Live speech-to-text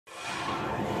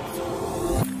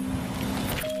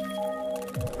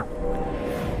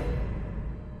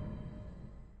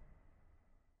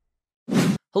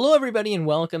Hello everybody and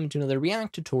welcome to another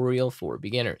React tutorial for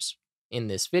beginners. In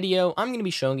this video, I'm going to be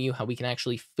showing you how we can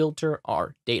actually filter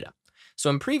our data. So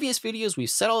in previous videos, we've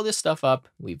set all this stuff up,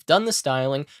 we've done the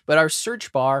styling, but our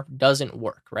search bar doesn't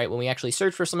work, right? When we actually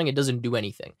search for something, it doesn't do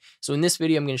anything. So in this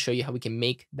video, I'm going to show you how we can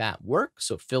make that work.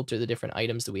 So filter the different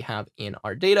items that we have in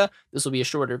our data. This will be a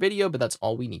shorter video, but that's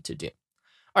all we need to do.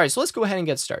 All right, so let's go ahead and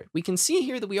get started. We can see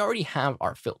here that we already have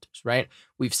our filters, right?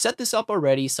 We've set this up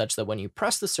already such that when you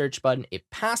press the search button, it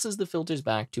passes the filters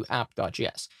back to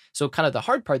app.js. So kind of the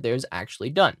hard part there is actually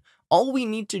done. All we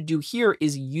need to do here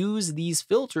is use these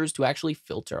filters to actually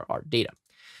filter our data.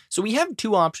 So we have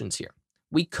two options here.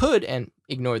 We could, and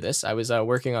ignore this, I was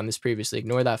working on this previously,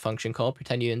 ignore that function call,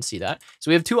 pretend you didn't see that.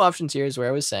 So we have two options here is where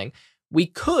I was saying, we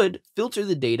could filter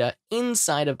the data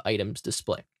inside of items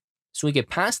display. So we could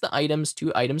pass the items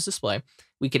to items display.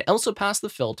 We could also pass the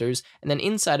filters, and then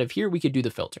inside of here, we could do the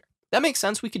filter. That makes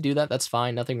sense. We could do that. That's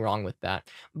fine. Nothing wrong with that.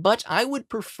 But I would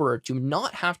prefer to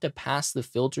not have to pass the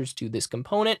filters to this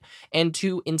component and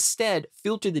to instead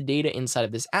filter the data inside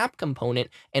of this app component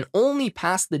and only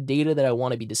pass the data that I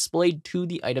want to be displayed to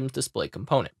the items display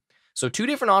component. So two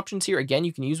different options here. Again,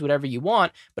 you can use whatever you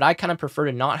want, but I kind of prefer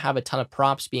to not have a ton of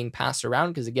props being passed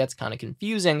around because it gets kind of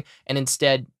confusing, and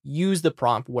instead use the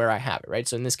prompt where I have it, right?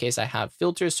 So in this case, I have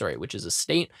filters, which is a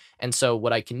state. And so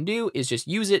what I can do is just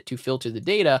use it to filter the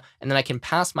data, and then I can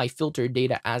pass my filtered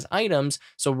data as items.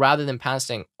 So rather than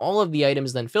passing all of the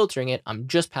items, then filtering it, I'm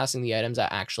just passing the items I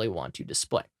actually want to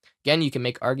display. Again, you can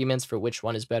make arguments for which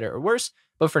one is better or worse,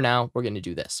 but for now, we're going to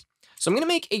do this. So I'm going to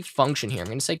make a function here. I'm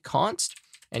going to say const.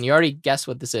 And you already guessed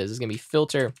what this is. It's going to be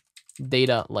filter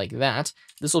data like that.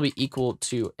 This will be equal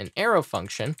to an arrow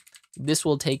function. This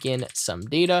will take in some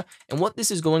data. And what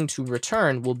this is going to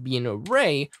return will be an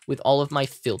array with all of my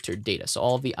filtered data. So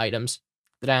all of the items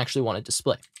that I actually want to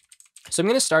display. So I'm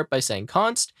going to start by saying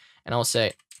const, and I'll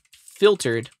say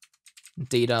filtered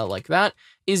data like that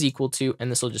is equal to, and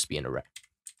this will just be an array.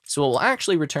 So what we'll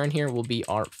actually return here will be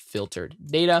our filtered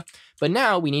data. But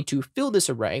now we need to fill this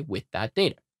array with that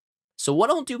data. So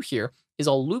what I'll do here is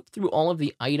I'll loop through all of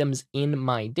the items in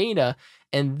my data,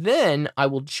 and then I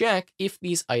will check if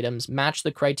these items match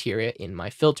the criteria in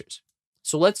my filters.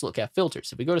 So let's look at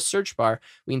filters. If we go to search bar,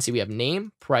 we can see we have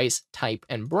name, price, type,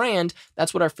 and brand.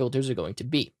 That's what our filters are going to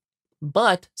be.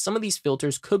 But some of these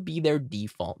filters could be their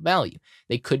default value.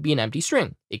 They could be an empty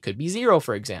string. It could be 0,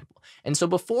 for example. And so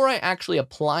before I actually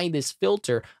apply this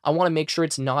filter, I want to make sure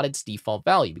it's not its default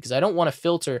value, because I don't want to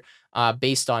filter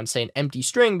based on, say, an empty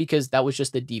string, because that was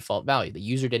just the default value. The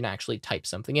user didn't actually type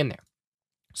something in there.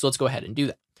 So let's go ahead and do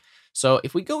that. So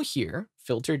if we go here,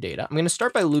 filter data, I'm going to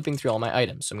start by looping through all my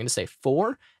items. So I'm going to say for,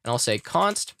 and I'll say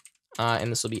const,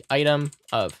 and this will be item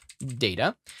of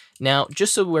data. Now,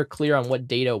 just so we're clear on what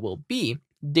data will be,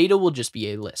 data will just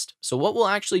be a list. So what we'll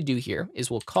actually do here is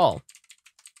we'll call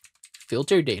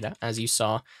filter data, as you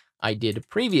saw I did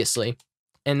previously,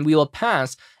 and we will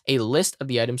pass a list of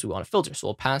the items we want to filter. So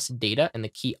we'll pass data and the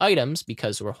key items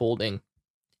because we're holding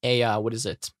a,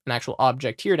 an actual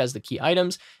object here. It has the key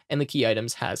items, and the key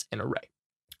items has an array.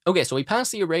 Okay, so we pass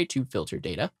the array to filter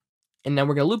data, and then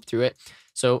we're going to loop through it.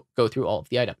 So go through all of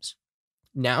the items.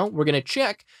 Now we're going to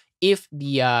check if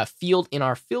the field in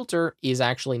our filter is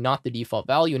actually not the default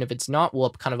value. And if it's not, we'll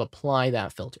kind of apply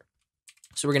that filter.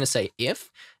 So we're going to say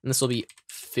if, and this will be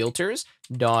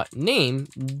filters.name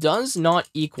does not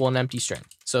equal an empty string.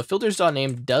 So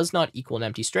filters.name does not equal an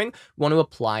empty string. We want to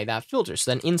apply that filter.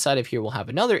 So then inside of here, we'll have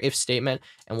another if statement,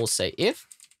 and we'll say if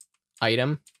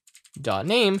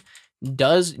item.name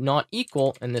does not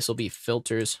equal, and this will be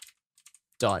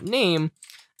filters.name.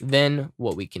 Then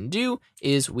what we can do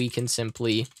is we can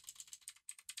simply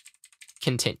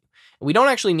continue. We don't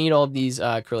actually need all of these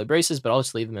curly braces, but I'll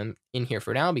just leave them in here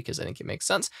for now because I think it makes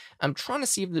sense. I'm trying to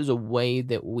see if there's a way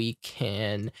that we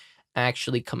can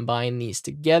actually combine these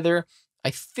together.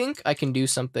 I think I can do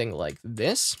something like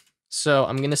this. So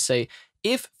I'm going to say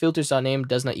if filters.name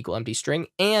does not equal empty string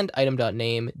and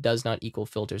item.name does not equal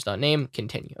filters.name,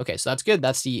 continue. Okay, so that's good.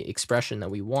 That's the expression that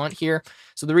we want here.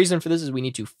 So the reason for this is we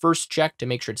need to first check to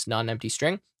make sure it's not an empty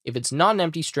string. If it's not an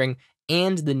empty string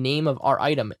and the name of our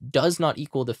item does not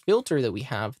equal the filter that we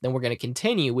have, then we're going to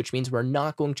continue, which means we're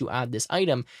not going to add this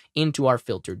item into our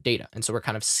filtered data. And so we're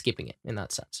kind of skipping it in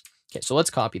that sense. Okay, so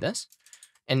let's copy this.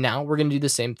 And now we're going to do the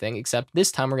same thing, except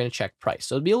this time we're going to check price.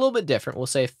 So it'll be a little bit different. We'll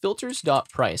say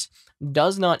filters.price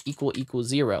does not equal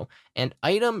 0 and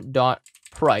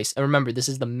item.price. And remember, this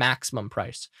is the maximum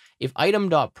price. If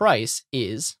item.price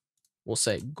is, we'll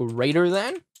say greater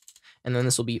than, and then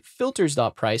this will be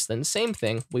filters.price, then the same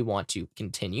thing, we want to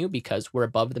continue because we're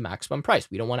above the maximum price.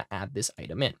 We don't want to add this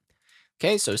item in.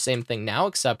 Okay, so same thing now,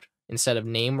 except instead of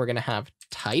name, we're going to have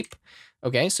type.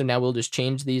 Okay, so now we'll just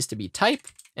change these to be type,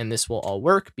 and this will all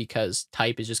work because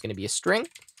type is just going to be a string.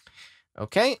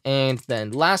 Okay, and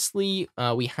then lastly,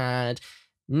 we had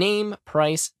name,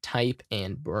 price, type,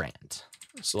 and brand.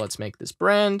 So let's make this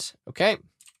brand. Okay,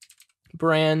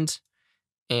 brand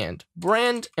and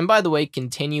brand. And by the way,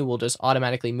 continue will just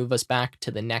automatically move us back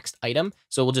to the next item.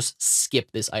 So we'll just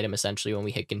skip this item essentially when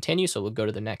we hit continue. So we'll go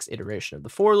to the next iteration of the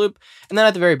for loop. And then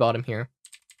at the very bottom here,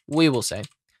 we will say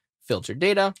filter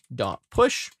data dot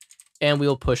push, and we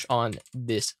will push on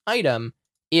this item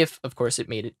if, of course, it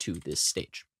made it to this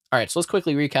stage. All right, so let's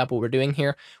quickly recap what we're doing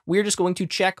here. We're just going to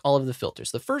check all of the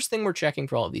filters. The first thing we're checking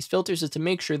for all of these filters is to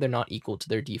make sure they're not equal to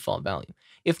their default value.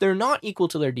 If they're not equal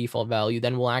to their default value,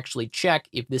 then we'll actually check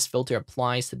if this filter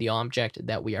applies to the object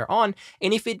that we are on.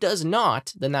 And if it does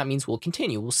not, then that means we'll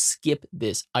continue. We'll skip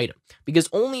this item, because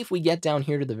only if we get down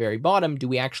here to the very bottom do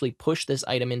we actually push this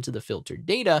item into the filtered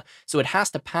data. So it has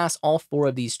to pass all 4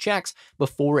 of these checks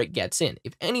before it gets in.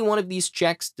 If any one of these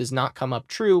checks does not come up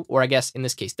true, or I guess in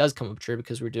this case does come up true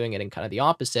because we're doing it in kind of the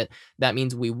opposite, that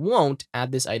means we won't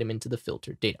add this item into the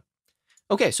filtered data.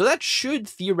 Okay, so that should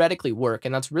theoretically work,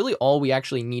 and that's really all we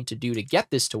actually need to do to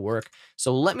get this to work.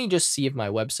 So let me just see if my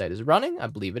website is running. I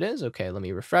believe it is. Okay, let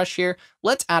me refresh here.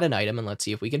 Let's add an item and let's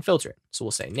see if we can filter it. So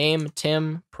we'll say name,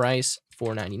 Tim, price,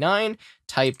 $4.99,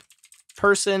 type,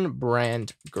 person,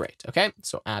 brand, great. Okay,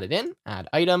 so add it in, add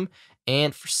item,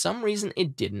 and for some reason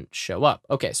it didn't show up.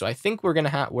 Okay, so I think we're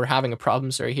having a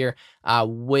problem here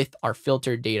with our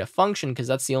filter data function, because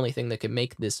that's the only thing that could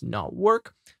make this not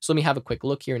work. So let me have a quick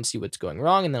look here and see what's going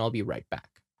wrong, and then I'll be right back.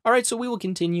 All right, so we will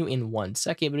continue in 1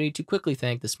 second, but I need to quickly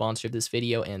thank the sponsor of this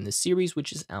video and this series,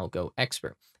 which is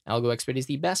AlgoExpert. AlgoExpert is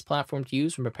the best platform to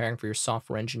use when preparing for your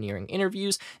software engineering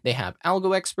interviews. They have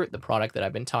AlgoExpert, the product that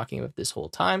I've been talking about this whole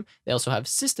time. They also have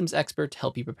Systems Expert to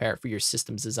help you prepare for your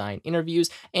systems design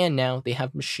interviews. And now they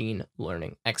have Machine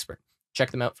Learning Expert. Check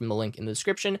them out from the link in the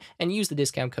description and use the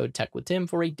discount code TechWithTim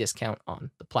for a discount on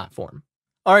the platform.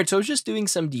 All right, so I was just doing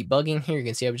some debugging here. You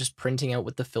can see I was just printing out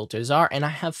what the filters are, and I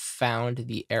have found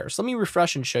the error. So let me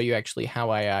refresh and show you actually how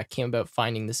I came about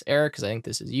finding this error, because I think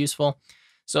this is useful.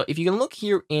 So if you can look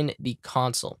here in the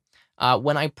console,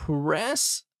 when I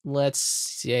press, let's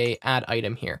say, add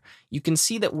item here, you can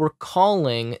see that we're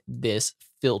calling this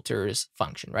filters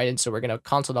function, right? And so we're going to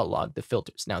console.log the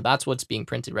filters. Now that's what's being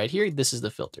printed right here. This is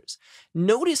the filters.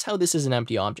 Notice how this is an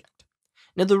empty object.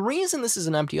 Now, the reason this is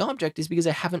an empty object is because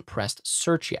I haven't pressed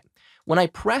search yet. When I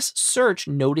press search,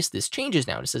 notice this changes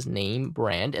now. It says name,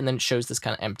 brand, and then it shows this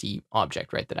kind of empty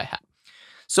object, right, that I had.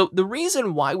 So the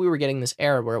reason why we were getting this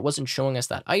error where it wasn't showing us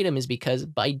that item is because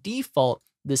by default,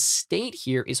 the state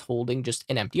here is holding just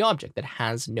an empty object that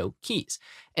has no keys.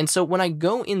 And so when I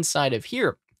go inside of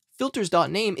here,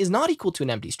 filters.name is not equal to an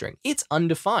empty string. It's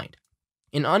undefined.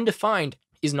 An undefined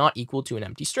is not equal to an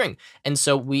empty string. And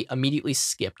so we immediately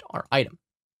skipped our item.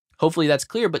 Hopefully that's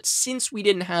clear, but since we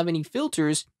didn't have any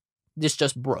filters, this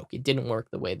just broke. It didn't work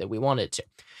the way that we wanted it to.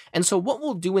 And so what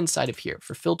we'll do inside of here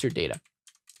for filter data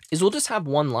is we'll just have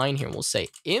one line here. We'll say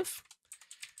if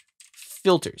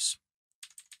filters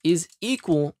is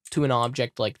equal to an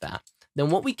object like that, then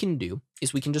what we can do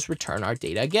is we can just return our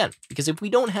data again. Because if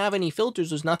we don't have any filters,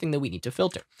 there's nothing that we need to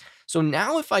filter. So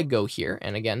now if I go here,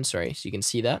 and again, sorry, so you can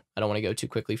see that. I don't want to go too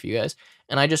quickly for you guys.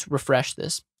 And I just refresh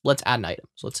this. Let's add an item.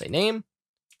 So let's say name,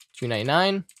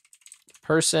 $2.99,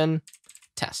 person,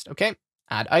 test. Okay,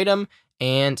 add item.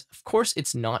 And of course,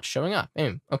 it's not showing up.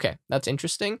 Okay, that's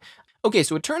interesting. Okay,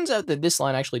 so it turns out that this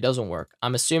line actually doesn't work.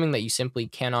 I'm assuming that you simply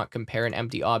cannot compare an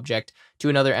empty object to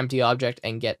another empty object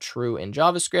and get true in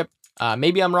JavaScript.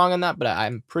 Maybe I'm wrong on that, but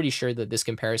I'm pretty sure that this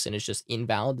comparison is just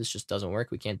invalid. This just doesn't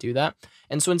work. We can't do that.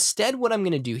 And so instead, what I'm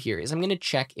going to do here is I'm going to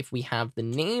check if we have the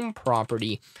name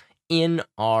property in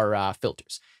our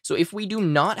filters. So if we do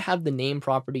not have the name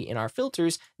property in our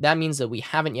filters, that means that we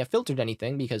haven't yet filtered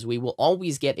anything, because we will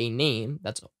always get a name.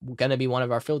 That's going to be one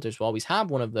of our filters. We'll always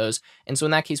have one of those. And so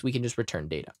in that case, we can just return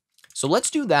data. So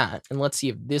let's do that, and let's see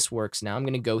if this works now. I'm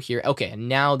going to go here. Okay, and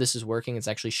now this is working. It's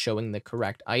actually showing the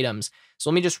correct items. So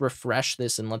let me just refresh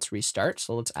this and let's restart.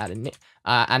 So let's add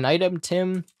an item,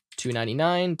 Tim,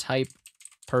 $2.99, type,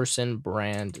 person,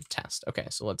 brand, test. Okay,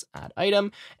 so let's add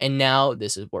item, and now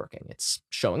this is working. It's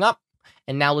showing up,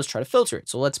 and now let's try to filter it.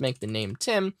 So let's make the name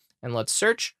Tim, and let's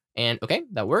search, and okay,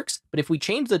 that works. But if we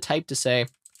change the type to say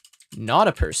not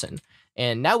a person,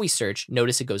 and now we search,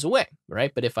 notice it goes away,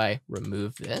 right? But if I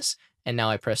remove this and now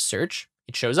I press search,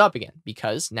 it shows up again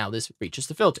because now this reaches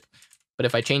the filter. But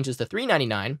if I change this to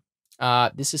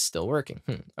 $3.99, this is still working.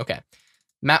 Okay.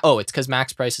 Oh, it's because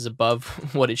max price is above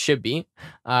what it should be.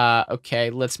 Okay,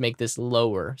 let's make this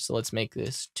lower. So let's make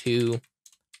this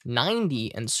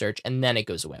 290 and search, and then it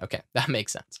goes away. Okay, that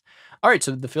makes sense. All right,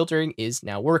 so the filtering is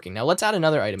now working. Now let's add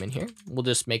another item in here. We'll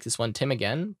just make this one Tim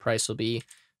again. Price will be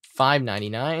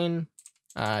 $5.99.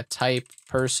 Type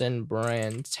person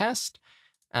brand test.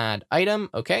 Add item.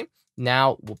 Okay,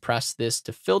 now we'll press this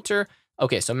to filter.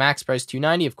 Okay, so max price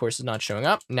 $2.90, of course, is not showing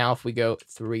up. Now if we go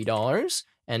 $3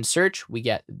 and search, we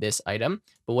get this item.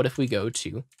 But what if we go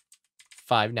to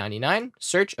 $5.99,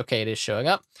 search? Okay, it is showing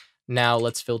up. Now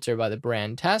let's filter by the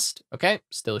brand test. Okay,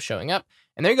 still showing up.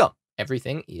 And there you go.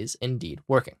 Everything is indeed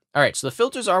working. All right, so the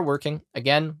filters are working.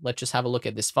 Again, let's just have a look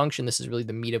at this function. This is really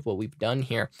the meat of what we've done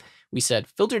here. We said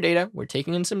filter data. We're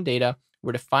taking in some data.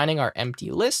 We're defining our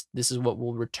empty list. This is what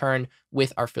we'll return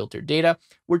with our filter data.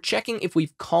 We're checking if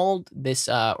we've called this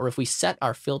or if we set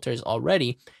our filters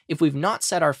already. If we've not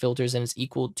set our filters and it's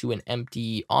equal to an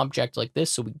empty object like this,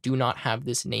 so we do not have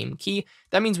this name key,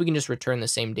 that means we can just return the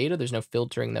same data. There's no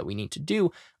filtering that we need to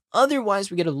do. Otherwise,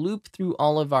 we get to loop through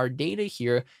all of our data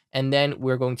here, and then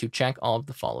we're going to check all of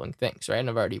the following things, right? And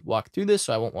I've already walked through this,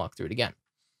 so I won't walk through it again.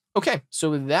 Okay,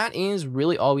 so that is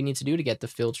really all we need to do to get the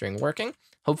filtering working.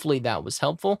 Hopefully that was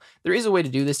helpful. There is a way to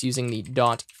do this using the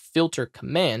 .filter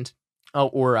command,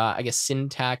 or I guess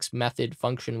syntax, method,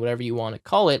 function, whatever you want to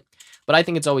call it. But I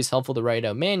think it's always helpful to write it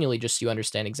out manually just so you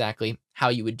understand exactly how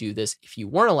you would do this if you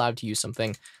weren't allowed to use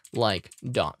something like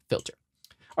 .filter.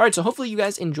 All right, so hopefully you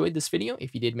guys enjoyed this video.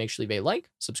 If you did, make sure to leave a like,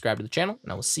 subscribe to the channel,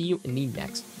 and I will see you in the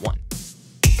next one.